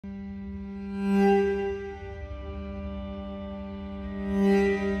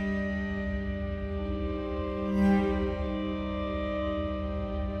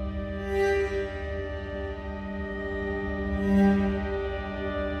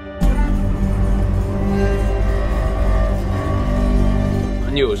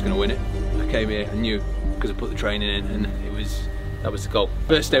I knew I was going to win it. I came here, I knew, because I put the training in, and that was the goal.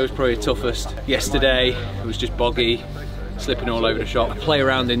 First day was probably the toughest. Yesterday it was just boggy, slipping all over the shop. I play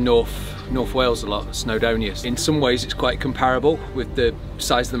around in North Wales a lot, Snowdonia. In some ways it's quite comparable with the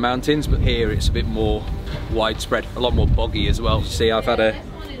size of the mountains, but here it's a bit more widespread, a lot more boggy as well. See, I've had a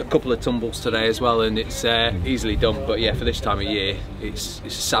couple of tumbles today as well, and it's easily done, but yeah, for this time of year it's a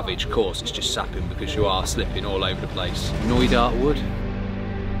savage course. It's just sapping because you are slipping all over the place. Knoydart Wood.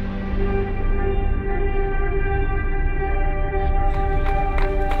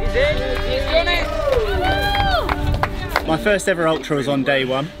 My first ever ultra was on day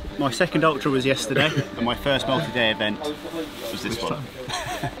one. My second ultra was yesterday, and my first multi-day event was this one.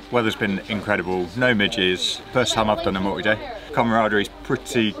 Weather's been incredible, no midges. First time I've done a multi-day. Camaraderie's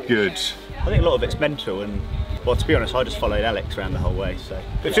pretty good. I think a lot of it's mental, and well, to be honest, I just followed Alex around the whole way, so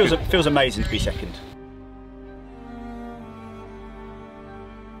it feels amazing to be second.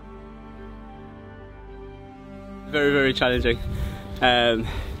 Very, very challenging.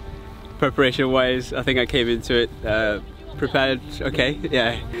 Preparation wise, I think I came into it prepared okay.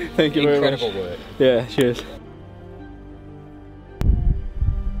 Yeah, thank you very much. Incredible work. Yeah, cheers.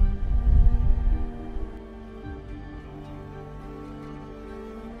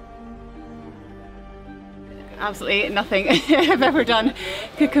 Absolutely nothing I've ever done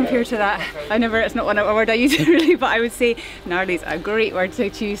could compare to that. It's not a word I use really, but I would say gnarly's a great word to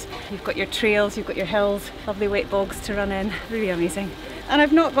choose. You've got your trails, you've got your hills, lovely wet bogs to run in, really amazing. And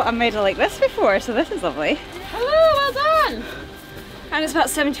I've not got a medal like this before, so this is lovely. Hello, well done! And it's about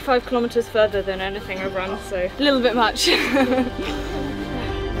 75 kilometres further than anything I've run, so a little bit much.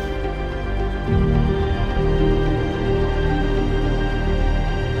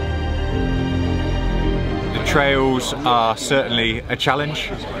 Trails are certainly a challenge,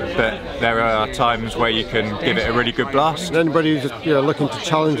 but there are times where you can give it a really good blast. Anybody who's just, looking to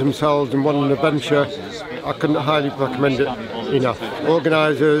challenge themselves and want an adventure, I couldn't highly recommend it enough.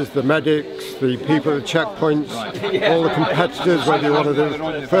 Organisers, the medics, the people at the checkpoints, all the competitors, whether you're one of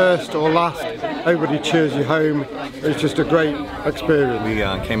the first or last, everybody cheers you home. It's just a great experience.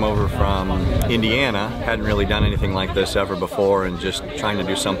 We came over from Indiana, hadn't really done anything like this ever before, and just trying to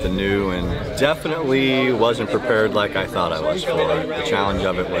do something new, and definitely wasn't prepared like I thought I was for it. The challenge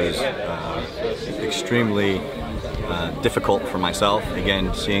of it was extremely difficult for myself.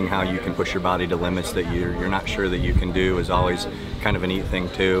 Again, seeing how you can push your body to limits that you're not sure that you can do is always kind of a neat thing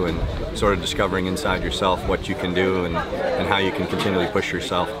too, and sort of discovering inside yourself what you can do and how you can continually push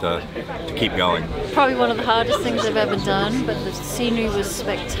yourself to keep going. Probably one of the hardest things I've ever done, but the scenery was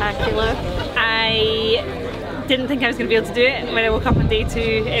spectacular. I didn't think I was going to be able to do it. When I woke up on day 2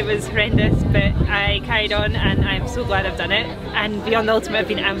 it was horrendous, but I carried on and I'm so glad I've done it. And Beyond the Ultimate have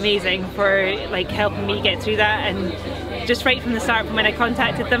been amazing for helping me get through that, and just right from the start, from when I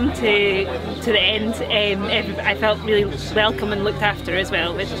contacted them to the end, I felt really welcome and looked after as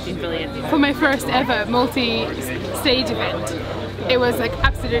well, which has been brilliant. For my first ever multi-stage event, it was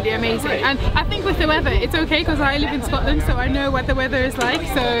absolutely amazing. And I think with the weather it's okay because I live in Scotland, so I know what the weather is like,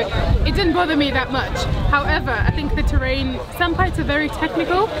 so it didn't bother me that much. However, I think the terrain, some parts are very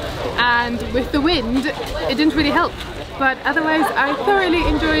technical, and with the wind it didn't really help, but otherwise I thoroughly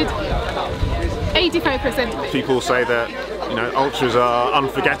enjoyed 85% of it. People say that ultras are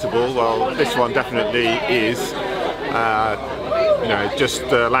unforgettable. Well, this one definitely is. Just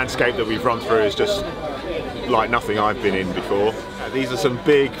the landscape that we've run through is just like nothing I've been in before. These are some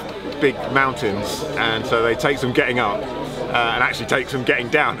big mountains, and so they take some getting up and actually take some getting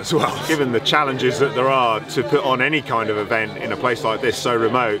down as well. Given the challenges that there are to put on any kind of event in a place like this so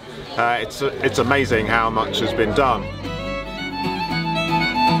remote, it's amazing how much has been done.